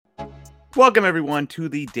Welcome, everyone, to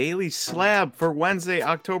the Daily Slab for Wednesday,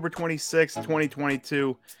 October 26th,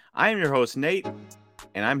 2022. I am your host, Nate,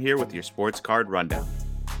 and I'm here with your sports card rundown.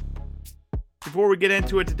 Before we get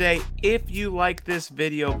into it today, if you like this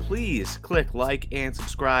video, please click like and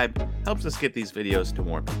subscribe. Helps us get these videos to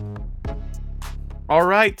more people. All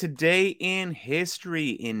right, today in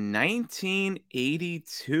history, in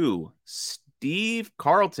 1982, Steve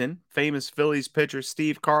Carlton, famous Phillies pitcher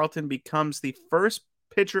Steve Carlton, becomes the first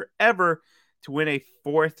pitcher ever to win a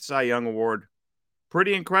fourth Cy Young Award.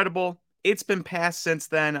 Pretty incredible. It's been passed since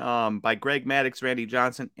then by Greg Maddux, Randy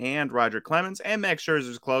Johnson, and Roger Clemens, and Max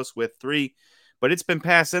Scherzer's close with 3. But it's been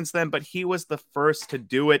passed since then, but he was the first to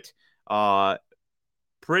do it.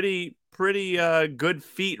 Pretty good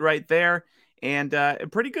feat right there. And a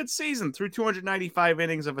pretty good season through 295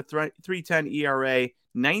 innings of a 3.10 ERA,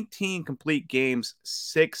 19 complete games,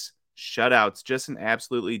 6 shutouts. Just an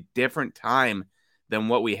absolutely different time than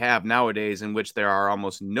what we have nowadays, in which there are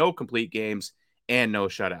almost no complete games and no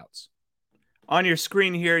shutouts. On your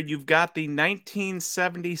screen here, you've got the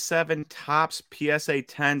 1977 Topps PSA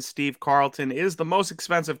 10 Steve Carlton. It is the most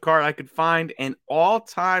expensive card I could find, and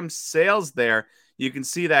all-time sales there. You can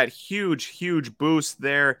see that huge boost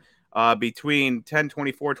there between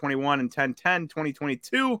 10/24/21 and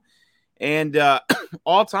 10/10/2022, and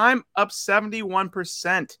all time up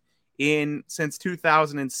 71% since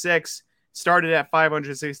 2006. Started at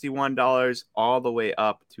 $561 all the way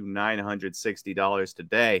up to $960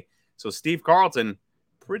 today. So Steve Carlton,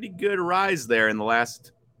 pretty good rise there in the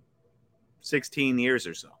last 16 years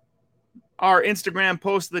or so. Our Instagram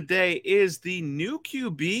post of the day is the new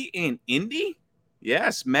QB in Indy.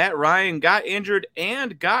 Yes, Matt Ryan got injured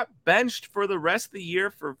and got benched for the rest of the year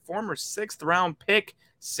for former 6th-round pick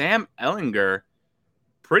Sam Ehlinger.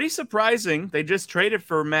 Pretty surprising. They just traded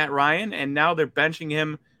for Matt Ryan, and now they're benching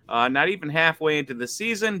him not even halfway into the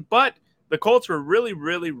season. But the Colts were really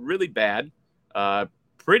bad.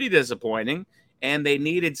 Pretty disappointing, and they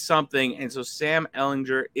needed something. And so Sam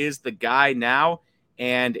Ehlinger is the guy now,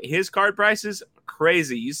 and his card prices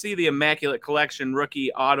crazy. You see the Immaculate Collection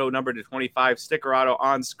rookie auto number to 25 sticker auto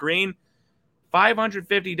on screen.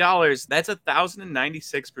 $550. That's a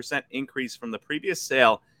 1,096% increase from the previous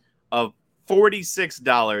sale of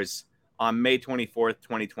 $46 on May 24th,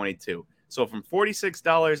 2022. So from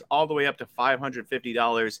 $46 all the way up to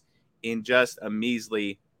 $550 in just a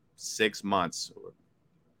measly 6 months.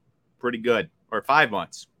 Pretty good. Or 5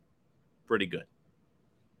 months. Pretty good.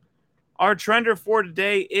 Our trender for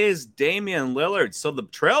today is Damian Lillard. So the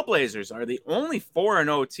Trailblazers are the only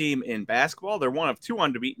 4-0 team in basketball. They're one of 2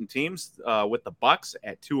 unbeaten teams with the Bucks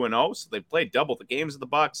at 2-0. So they've played double the games of the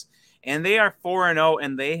Bucks, and they are 4-0,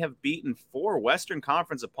 and they have beaten 4 Western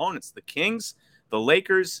Conference opponents: the Kings, the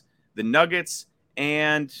Lakers, the Nuggets,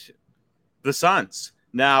 and the Suns.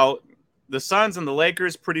 Now, the Suns and the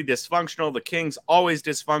Lakers, pretty dysfunctional. The Kings, always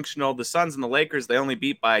dysfunctional. The Suns and the Lakers, they only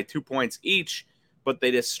beat by 2 points each, but they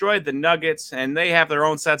destroyed the Nuggets, and they have their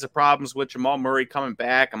own sets of problems with Jamal Murray coming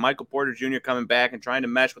back and Michael Porter Jr. coming back and trying to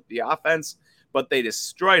mesh with the offense, but they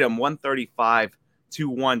destroyed them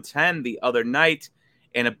 135-110 the other night.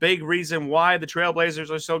 And a big reason why the Trailblazers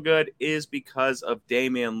are so good is because of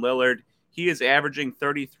Damian Lillard. He is averaging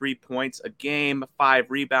 33 points a game, 5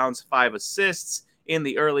 rebounds, 5 assists in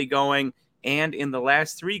the early going, and in the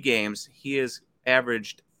last 3 games, he has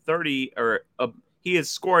averaged 30 or he has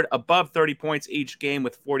scored above 30 points each game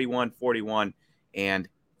with 41, 41, and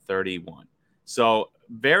 31. So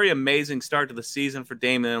very amazing start to the season for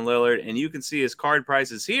Damian Lillard, and you can see his card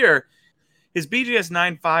prices here. His BGS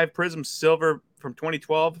 9.5 Prism Silver from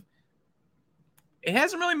 2012, it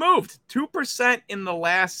hasn't really moved. 2% in the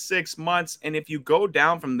last 6 months, and if you go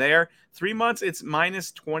down from there, 3 months, it's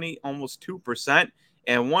minus 20, almost 2%,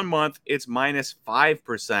 and 1 month, it's minus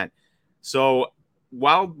 5%. So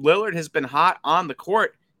while Lillard has been hot on the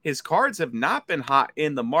court, his cards have not been hot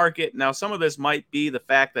in the market. Now, some of this might be the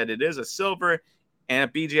fact that it is a silver and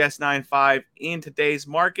a BGS 9.5 in today's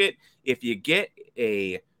market. If you get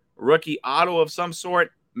a rookie auto of some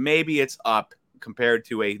sort, maybe it's up compared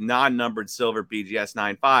to a non-numbered silver BGS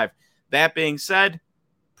 9.5. That being said,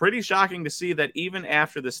 pretty shocking to see that even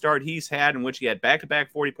after the start he's had, in which he had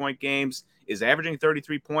back-to-back 40-point games, is averaging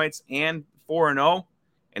 33 points and 4-0,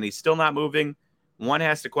 and he's still not moving. One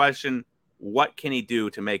has to question, what can he do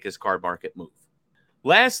to make his card market move?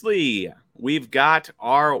 Lastly, we've got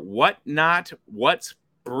our What's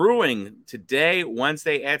Brewing today,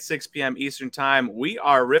 Wednesday at 6 p.m. Eastern Time. We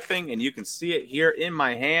are ripping, and you can see it here in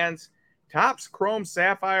my hands, Topps Chrome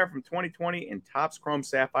Sapphire from 2020 and Topps Chrome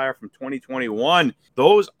Sapphire from 2021.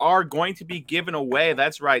 Those are going to be given away.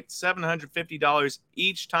 That's right, $750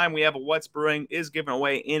 each time we have a What's Brewing is given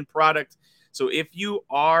away in product. So if you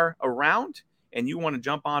are around and you want to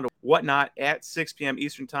jump on to Whatnot at 6 p.m.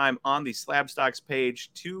 Eastern Time on the Slab Stocks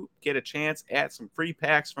page to get a chance at some free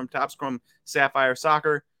packs from Topps Chrome Sapphire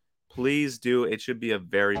Soccer, please do. It should be a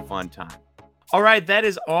very fun time. All right, that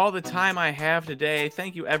is all the time I have today.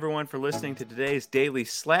 Thank you, everyone, for listening to today's Daily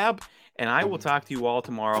Slab, and I will talk to you all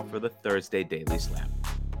tomorrow for the Thursday Daily Slab.